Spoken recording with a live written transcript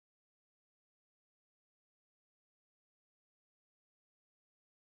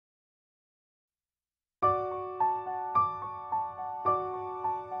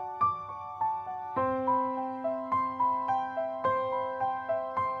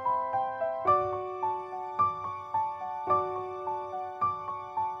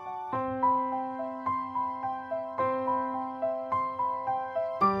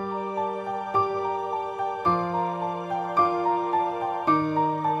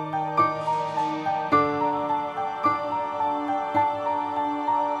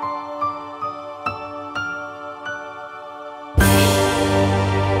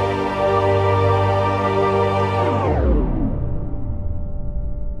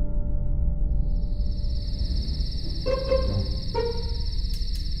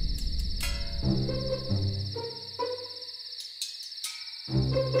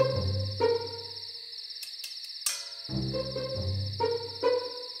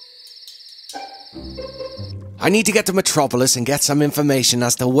I need to get to Metropolis and get some information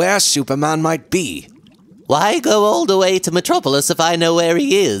as to where Superman might be. Why go all the way to Metropolis if I know where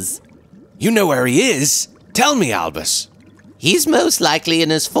he is? You know where he is? Tell me, Albus. He's most likely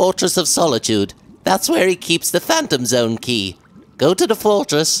in his Fortress of Solitude. That's where he keeps the Phantom Zone key. Go to the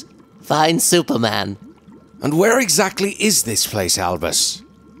fortress, find Superman. And where exactly is this place, Albus?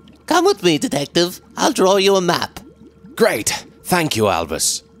 Come with me, Detective. I'll draw you a map. Great. Thank you,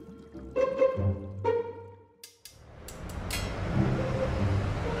 Albus.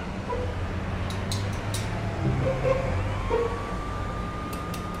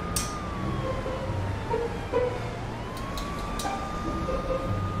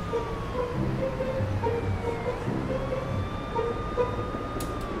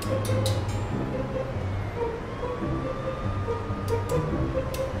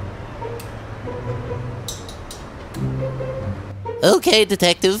 Okay,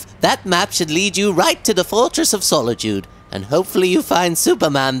 Detective, that map should lead you right to the Fortress of Solitude, and hopefully you find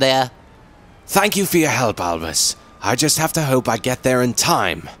Superman there. Thank you for your help, Albus. I just have to hope I get there in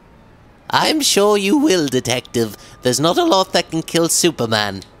time. I'm sure you will, Detective. There's not a lot that can kill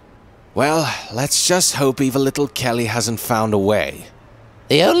Superman. Well, let's just hope evil little Kelly hasn't found a way.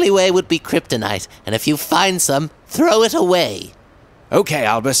 The only way would be kryptonite, and if you find some, throw it away. Okay,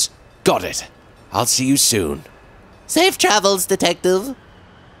 Albus. Got it. I'll see you soon. Safe travels, Detective.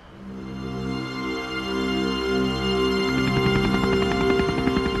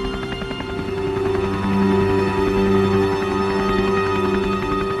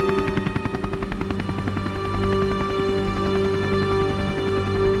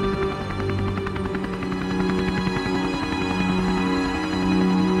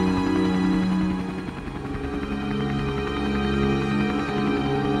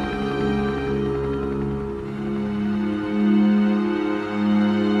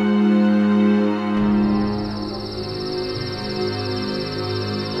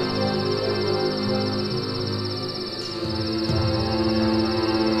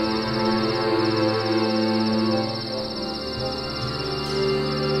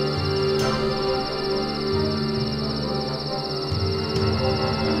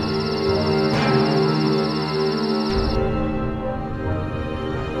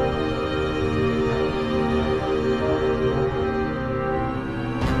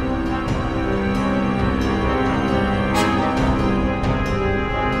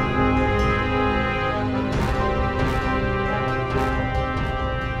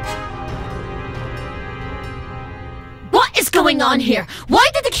 Going on here? Why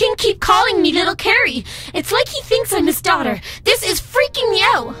did the king keep calling me Little Carrie? It's like he thinks I'm his daughter. This is freaking me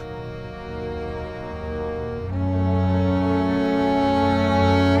out.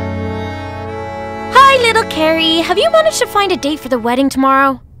 Hi, Little Carrie. Have you managed to find a date for the wedding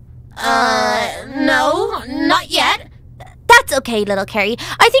tomorrow? No, not yet. That's okay, Little Carrie.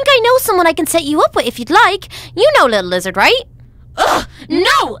 I think I know someone I can set you up with if you'd like. You know Little Lizard, right? Ugh,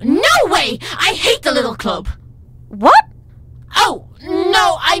 no, no way! I hate the Little Club. What? Oh,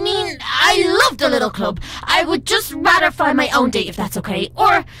 no, I mean, I love the Little Club. I would just rather find my own date if that's okay.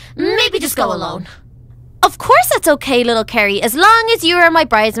 Or maybe just go alone. Of course that's okay, Little Carrie. As long as you are my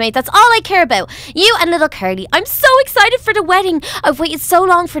bridesmaid, that's all I care about. You and Little Carly. I'm so excited for the wedding. I've waited so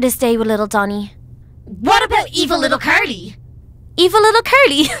long for this day with Little Donnie. What about evil Little Carly? Evil Little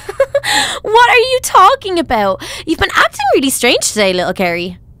Carly? What are you talking about? You've been acting really strange today, Little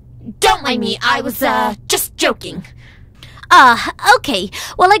Carrie. Don't mind me. I was, just joking. Okay.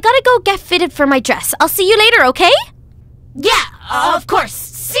 Well, I gotta go get fitted for my dress. I'll see you later, okay? Yeah, of course.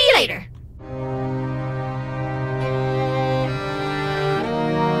 See you later.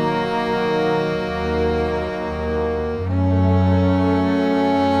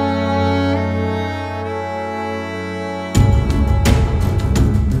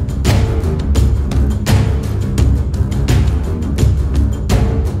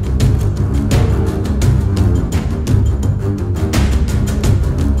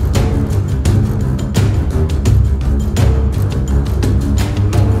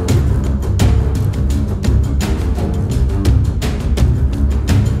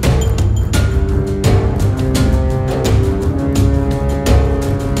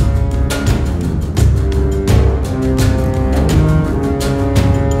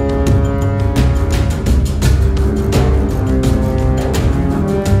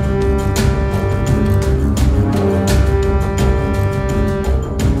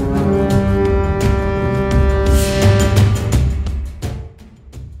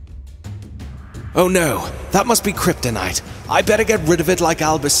 Oh no, that must be kryptonite. I better get rid of it like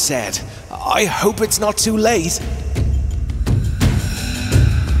Albus said. I hope it's not too late.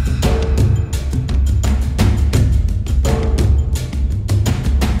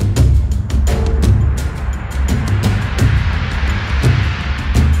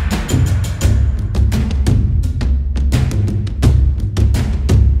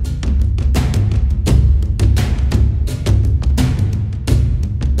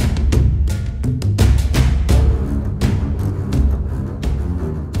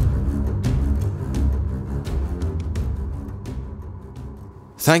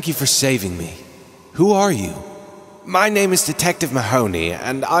 Thank you for saving me. Who are you? My name is Detective Mahoney,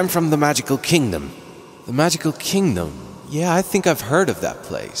 and I'm from the Magical Kingdom. The Magical Kingdom? Yeah, I think I've heard of that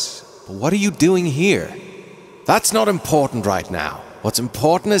place. But what are you doing here? That's not important right now. What's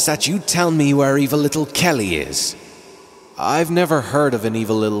important is that you tell me where evil little Kelly is. I've never heard of an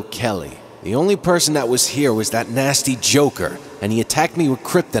evil little Kelly. The only person that was here was that nasty Joker, and he attacked me with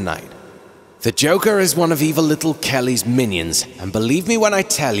kryptonite. The Joker is one of evil little Kelly's minions, and believe me when I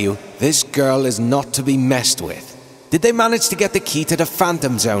tell you, this girl is not to be messed with. Did they manage to get the key to the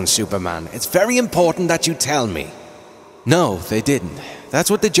Phantom Zone, Superman? It's very important that you tell me. No, they didn't. That's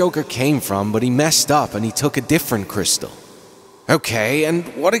what the Joker came from, but he messed up and he took a different crystal. Okay, and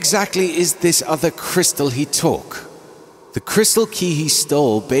what exactly is this other crystal he took? The crystal key he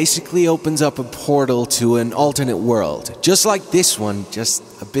stole basically opens up a portal to an alternate world, just like this one,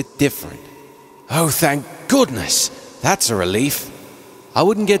 just a bit different. Oh, thank goodness! That's a relief. I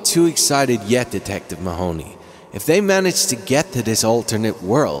wouldn't get too excited yet, Detective Mahoney. If they manage to get to this alternate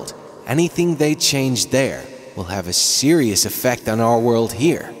world, anything they change there will have a serious effect on our world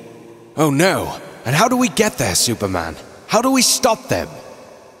here. Oh no! And how do we get there, Superman? How do we stop them?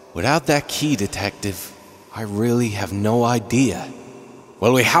 Without that key, Detective, I really have no idea.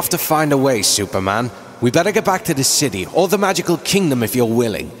 Well, we have to find a way, Superman. We better get back to the city, or the Magical Kingdom if you're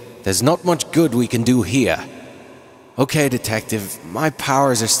willing. There's not much good we can do here. Okay, Detective, my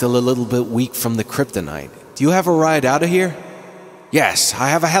powers are still a little bit weak from the kryptonite. Do you have a ride out of here? Yes, I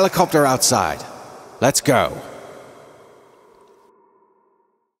have a helicopter outside. Let's go.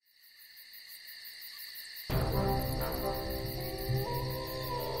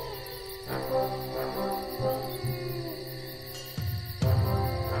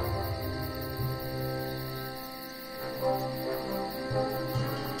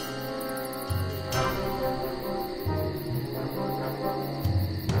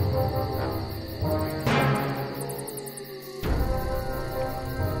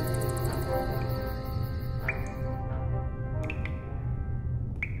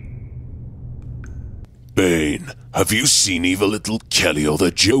 Bane, have you seen evil little Kelly or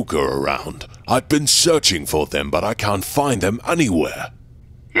the Joker around? I've been searching for them, but I can't find them anywhere.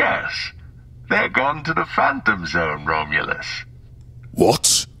 Yes, they're gone to the Phantom Zone, Romulus.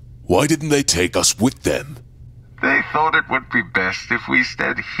 What? Why didn't they take us with them? They thought it would be best if we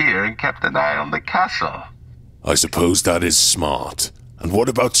stayed here and kept an eye on the castle. I suppose that is smart. And what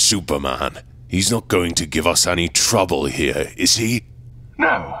about Superman? He's not going to give us any trouble here, is he?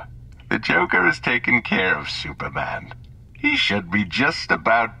 No, the Joker has taken care of Superman. He should be just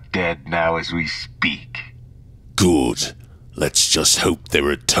about dead now as we speak. Good. Let's just hope they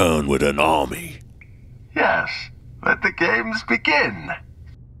return with an army. Yes, let the games begin.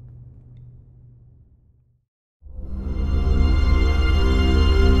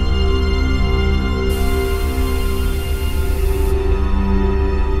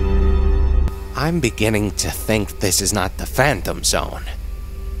 I'm beginning to think this is not the Phantom Zone.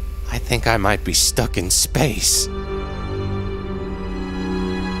 I think I might be stuck in space.